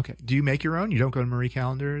 Okay. Do you make your own? You don't go to Marie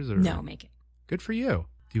Callender's? Or? No, make it. Good for you.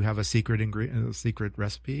 Do you have a secret secret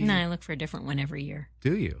recipe? No, I look for a different one every year.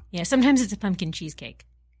 Do you? Yeah, sometimes it's a pumpkin cheesecake.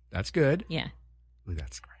 That's good. Yeah. Ooh,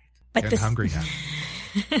 that's great. But I'm hungry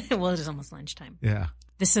now. Well, it is almost lunchtime. Yeah.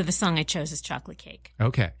 So the song I chose is Chocolate Cake.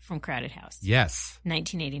 Okay. From Crowded House. Yes.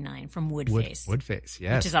 1989 from Woodface. Woodface,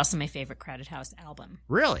 yes. Which is also my favorite Crowded House album.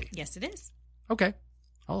 Really? Yes, it is. Okay.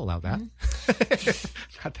 I'll allow that.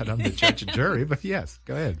 Mm-hmm. Not that I'm the judge and jury, but yes,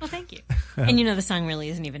 go ahead. Well, thank you. And the song really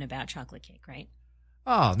isn't even about chocolate cake, right?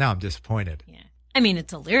 Oh, now I'm disappointed. Yeah. I mean,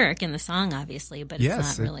 it's a lyric in the song, obviously, but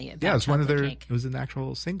it's not really about it's one of chocolate their. cake. It was an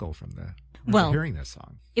actual single from the. Well, hearing this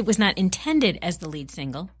song. It was not intended as the lead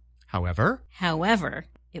single. However,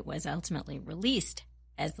 it was ultimately released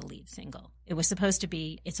as the lead single. It was supposed to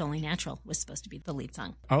be "It's Only Natural" was supposed to be the lead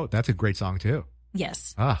song. oh, that's a great song too.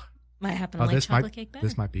 Yes, Ah, I happen to like chocolate cake better.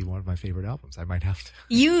 This might be one of my favorite albums. I might have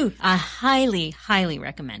to. I highly, highly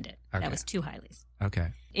recommend it. Okay. That was 2 highlies. Okay.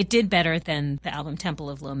 It did better than the album Temple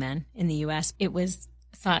of Low Men in the U.S. It was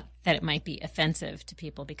thought that it might be offensive to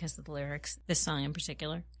people because of the lyrics, this song in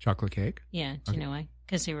particular. Chocolate cake? Yeah. Do you know why?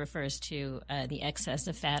 Because he refers to the excess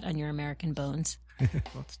of fat on your American bones.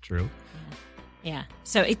 That's true. Yeah.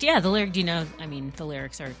 So, the lyric, the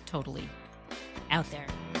lyrics are totally out there.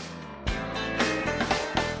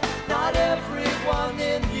 Not everyone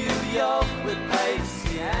in New York would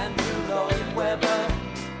Pacey Andrew Lloyd Webber.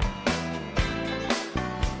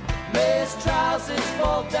 May's trousers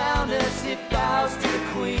fall down as he bows to the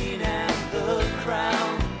Queen and the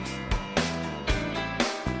crown.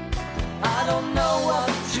 I don't know what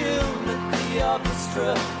tune that the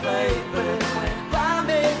orchestra played, but it went by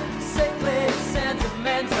me, sickly,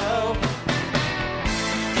 sentimental.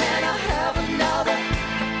 Can I have another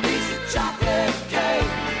piece of chocolate cake?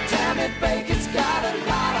 Tammy Baker's got a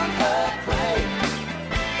lot on her plate.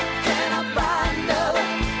 Can I buy another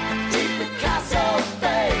cheap Picasso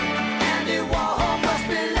fade? Andy Warhol must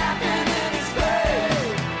be laughing in his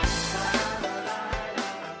grave.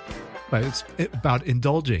 But it's about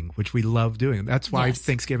indulging, which we love doing. That's why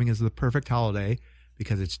Thanksgiving is the perfect holiday,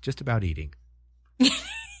 because it's just about eating. There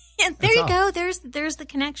you go. There's the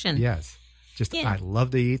connection. Yes. I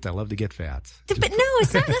love to eat. I love to get fat. But no,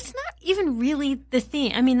 it's not. That's not even really the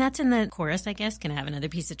theme. I mean, that's in the chorus, I guess. Can I have another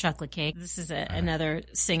piece of chocolate cake? This is another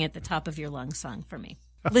sing at the top of your lungs song for me.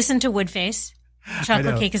 Listen to Woodface.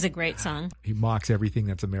 Chocolate Cake is a great song. He mocks everything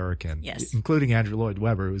that's American. Yes. Including Andrew Lloyd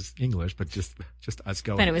Webber, who's English, but just us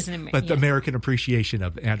going. But it was the American appreciation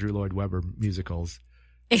of Andrew Lloyd Webber musicals.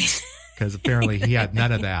 Because apparently he had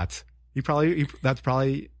none of that. That's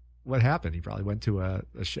probably what happened. He probably went to an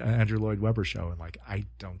Andrew Lloyd Webber show and I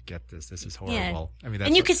don't get this. This is horrible. Yeah. I mean,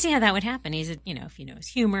 and you could see how that would happen. He's if he knows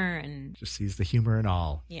humor and just sees the humor and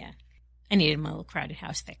all. Yeah. I needed my little Crowded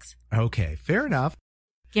House fix. Okay, fair enough.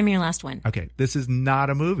 Give me your last one. Okay, this is not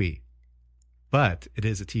a movie, but it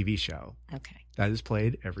is a TV show. Okay. That is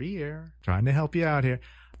played every year. Trying to help you out here.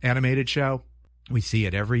 Animated show. We see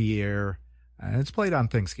it every year. And it's played on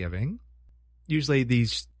Thanksgiving. Usually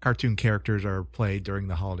these cartoon characters are played during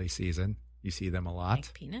the holiday season. You see them a lot.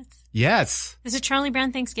 Like Peanuts? Yes. Is it Charlie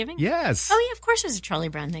Brown Thanksgiving? Yes. Oh, yeah, of course there's a Charlie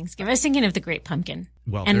Brown Thanksgiving. I was thinking of The Great Pumpkin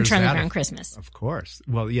and Charlie Brown Christmas. Of course.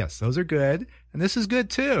 Well, yes, those are good. And this is good,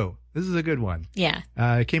 too. This is a good one. Yeah.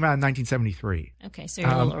 It came out in 1973. Okay, so you're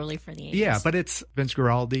a little early for the 80s. Yeah, but it's Vince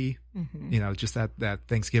Guaraldi, just that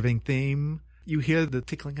Thanksgiving theme. You hear the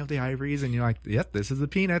tickling of the ivories and you're like, yep, this is the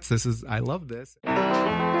Peanuts. I love this.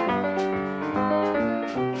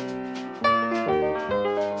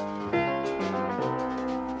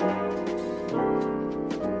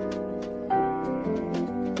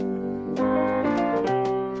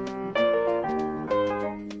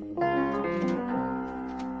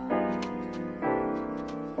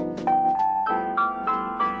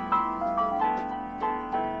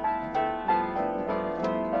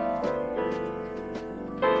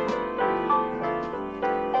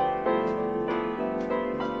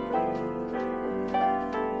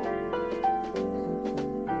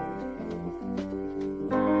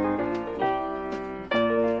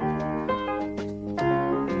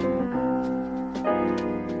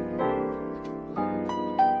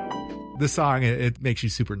 The song, it makes you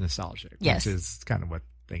super nostalgic, yes, which is kind of what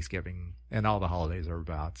Thanksgiving and all the holidays are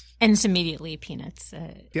about. And it's immediately Peanuts.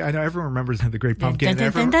 Yeah, I know everyone remembers The Great Pumpkin.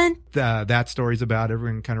 That story's about.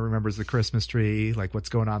 Everyone kind of remembers the Christmas tree, like what's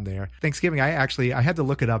going on there. Thanksgiving, I had to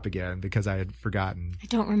look it up again because I had forgotten. I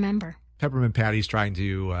don't remember. Peppermint Patty's trying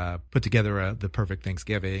to put together the perfect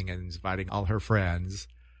Thanksgiving and inviting all her friends.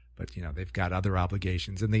 But, they've got other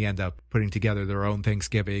obligations and they end up putting together their own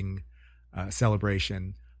Thanksgiving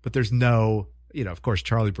celebration. But there's no, of course,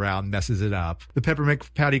 Charlie Brown messes it up. The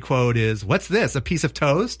Peppermint Patty quote is, "What's this? A piece of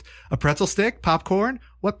toast? A pretzel stick? Popcorn?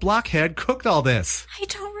 What blockhead cooked all this?" I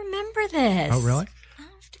don't remember this. Oh, really? I'll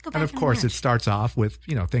have to go back and of course, watch. It starts off with,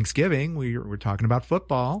 Thanksgiving. We're talking about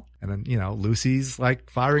football. And then, Lucy's like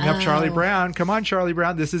firing up Charlie Brown. Come on, Charlie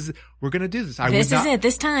Brown. We're going to do this.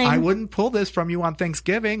 This time. I wouldn't pull this from you on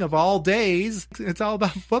Thanksgiving of all days. It's all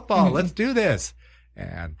about football. Mm-hmm. Let's do this.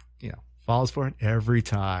 And, falls for it every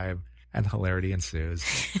time, and hilarity ensues.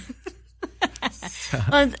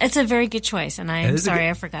 Well, it's a very good choice, and I'm sorry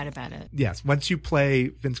I forgot about it. Yes, once you play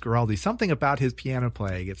Vince Guaraldi, something about his piano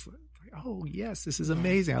playing, it's like, oh, yes, this is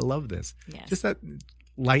amazing. I love this. Yes. Just that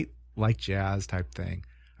light jazz type thing.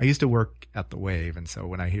 I used to work at the Wave, and so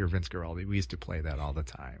when I hear Vince Guaraldi, we used to play that all the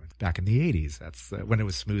time. Back in the 80s, that's when it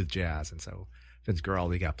was smooth jazz, and so Vince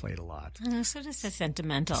Guaraldi got played a lot. Oh, so this is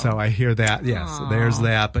sentimental. So I hear that, yes. So there's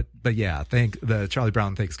that, but yeah, the Charlie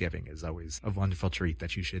Brown Thanksgiving is always a wonderful treat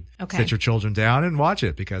that you should sit your children down and watch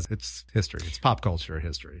it because it's history. It's pop culture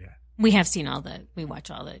history. Yeah. We watch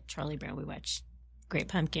all the Charlie Brown. We watch Great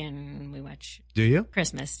Pumpkin. We watch. Do you?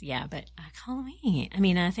 Christmas, yeah, but Halloween. I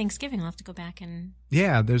mean, Thanksgiving. I'll have to go back and.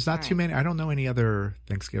 Yeah, there's not too many. I don't know any other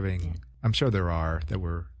Thanksgiving. Yeah. I'm sure there are that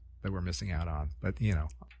we're missing out on, but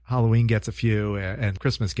Halloween gets a few, and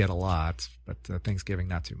Christmas get a lot, but Thanksgiving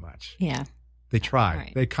not too much. Yeah, they try.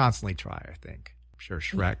 Right. They constantly try. I think. I'm sure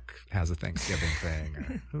Shrek has a Thanksgiving thing.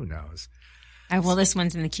 Or who knows? Well, this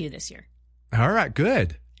one's in the queue this year. All right,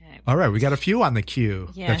 good. All right, we got a few on the queue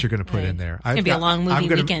that you're going to put in there. It's going to be a long movie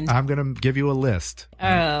weekend. I'm going to give you a list.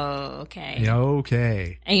 Oh, okay.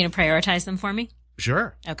 Okay. Are you going to prioritize them for me?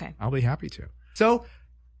 Sure. Okay. I'll be happy to. So,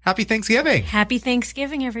 happy Thanksgiving. Happy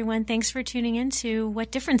Thanksgiving, everyone. Thanks for tuning in to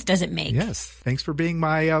What Difference Does It Make? Yes. Thanks for being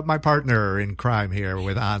my partner in crime here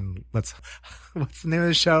with what's the name of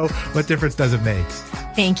the show? What Difference Does It Make?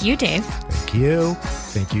 Thank you, Dave. Thank you.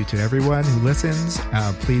 Thank you to everyone who listens.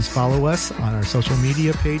 Please follow us on our social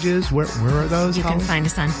media pages. Where are those? You can find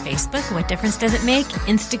us on Facebook, What Difference Does It Make?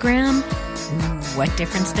 Instagram, What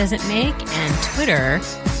Difference Does It Make? And Twitter,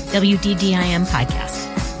 WDDIM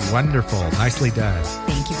Podcast. Wonderful. Nicely done.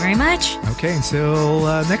 Thank you very much. Okay, until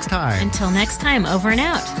next time. Until next time, over and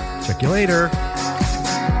out. Check you later.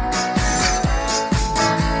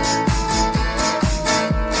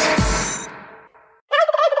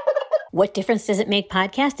 What Difference Does It Make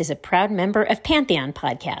podcast is a proud member of Pantheon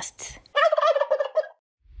Podcasts.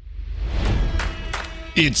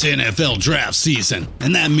 It's NFL draft season,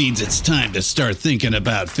 and that means it's time to start thinking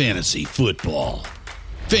about fantasy football.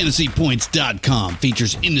 FantasyPoints.com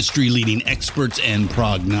features industry-leading experts and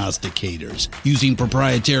prognosticators using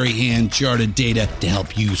proprietary hand-charted data to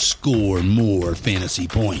help you score more fantasy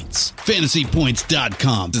points.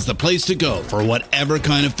 FantasyPoints.com is the place to go for whatever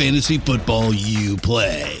kind of fantasy football you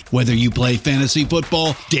play. Whether you play fantasy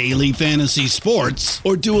football, daily fantasy sports,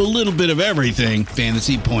 or do a little bit of everything,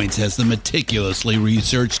 Fantasy Points has the meticulously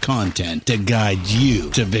researched content to guide you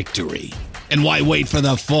to victory. And why wait for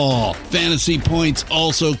the fall? Fantasy Points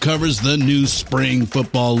also covers the new spring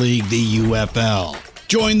football league, the UFL.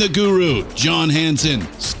 Join the guru, John Hansen,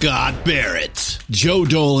 Scott Barrett, Joe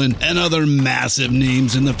Dolan, and other massive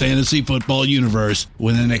names in the fantasy football universe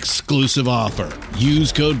with an exclusive offer.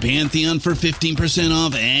 Use code Pantheon for 15%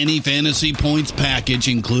 off any Fantasy Points package,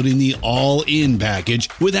 including the all-in package,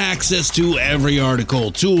 with access to every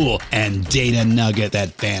article, tool, and data nugget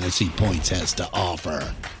that Fantasy Points has to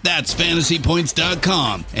offer. That's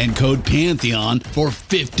FantasyPoints.com and code Pantheon for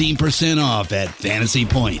 15% off at Fantasy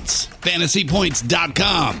Points.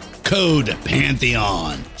 FantasyPoints.com, code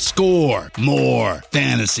Pantheon. Score more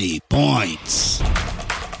fantasy points.